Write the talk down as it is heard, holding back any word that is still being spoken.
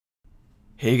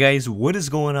Hey guys, what is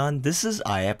going on? This is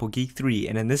iAppleGeek3,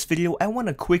 and in this video I want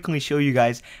to quickly show you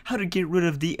guys how to get rid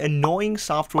of the annoying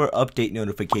software update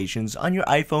notifications on your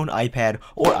iPhone, iPad,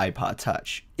 or iPod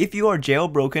Touch. If you are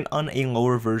jailbroken on a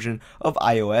lower version of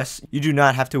iOS, you do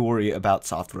not have to worry about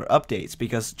software updates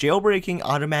because jailbreaking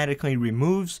automatically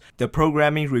removes the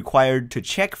programming required to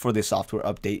check for the software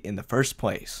update in the first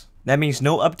place. That means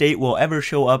no update will ever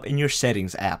show up in your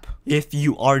settings app if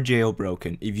you are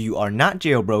jailbroken. If you are not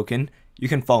jailbroken, you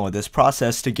can follow this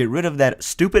process to get rid of that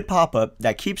stupid pop-up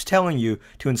that keeps telling you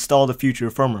to install the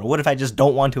future firmware. What if I just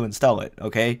don't want to install it,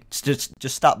 okay? Just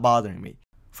stop bothering me.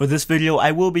 For this video,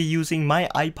 I will be using my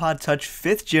iPod Touch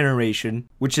 5th generation,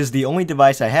 which is the only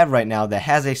device I have right now that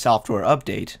has a software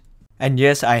update. And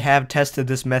yes, I have tested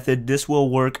this method. This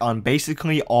will work on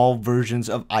basically all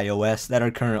versions of iOS that are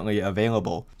currently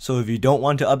available. So if you don't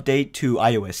want to update to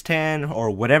iOS 10 or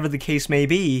whatever the case may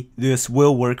be, this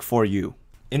will work for you.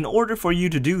 In order for you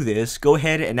to do this, go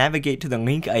ahead and navigate to the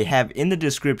link I have in the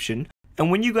description,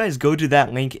 and when you guys go to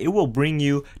that link, it will bring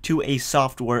you to a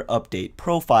software update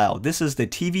profile. This is the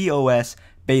tvOS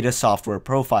beta software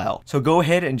profile. So go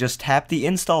ahead and just tap the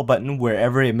install button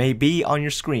wherever it may be on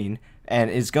your screen, and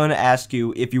it's going to ask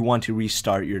you if you want to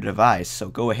restart your device. So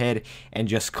go ahead and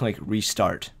just click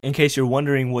restart. In case you're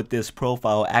wondering what this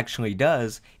profile actually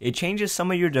does, it changes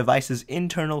some of your device's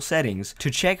internal settings to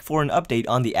check for an update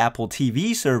on the Apple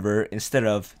TV server instead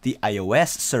of the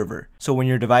iOS server. So when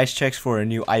your device checks for a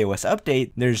new iOS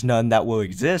update, there's none that will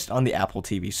exist on the Apple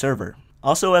TV server.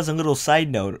 Also, as a little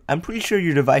side note, I'm pretty sure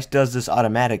your device does this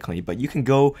automatically, but you can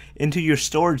go into your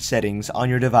storage settings on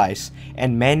your device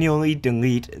and manually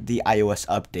delete the iOS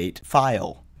update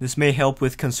file. This may help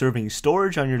with conserving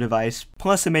storage on your device,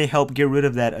 plus it may help get rid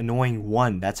of that annoying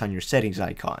 1 that's on your settings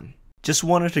icon. Just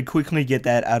wanted to quickly get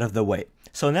that out of the way.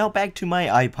 So now back to my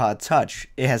iPod Touch.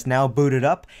 It has now booted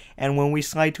up, and when we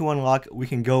slide to unlock, we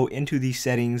can go into the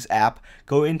settings app,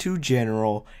 go into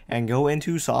general, and go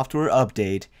into software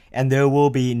update, and there will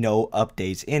be no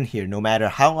updates in here. No matter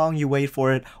how long you wait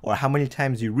for it or how many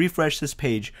times you refresh this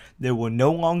page, there will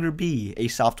no longer be a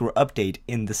software update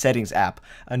in the settings app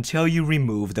until you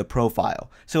remove the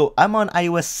profile. So I'm on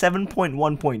iOS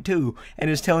 7.1.2 and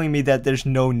it's telling me that there's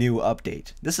no new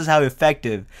update. This is how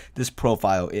effective this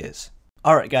profile is.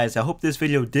 Alright guys, I hope this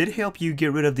video did help you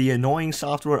get rid of the annoying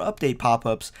software update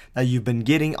pop-ups that you've been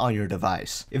getting on your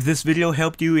device. If this video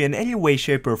helped you in any way,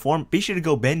 shape, or form, be sure to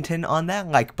go Ben 10 on that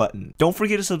like button. Don't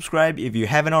forget to subscribe if you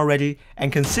haven't already,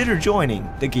 and consider joining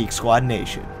the Geek Squad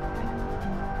Nation.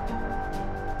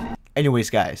 Anyways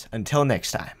guys, until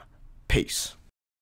next time, peace.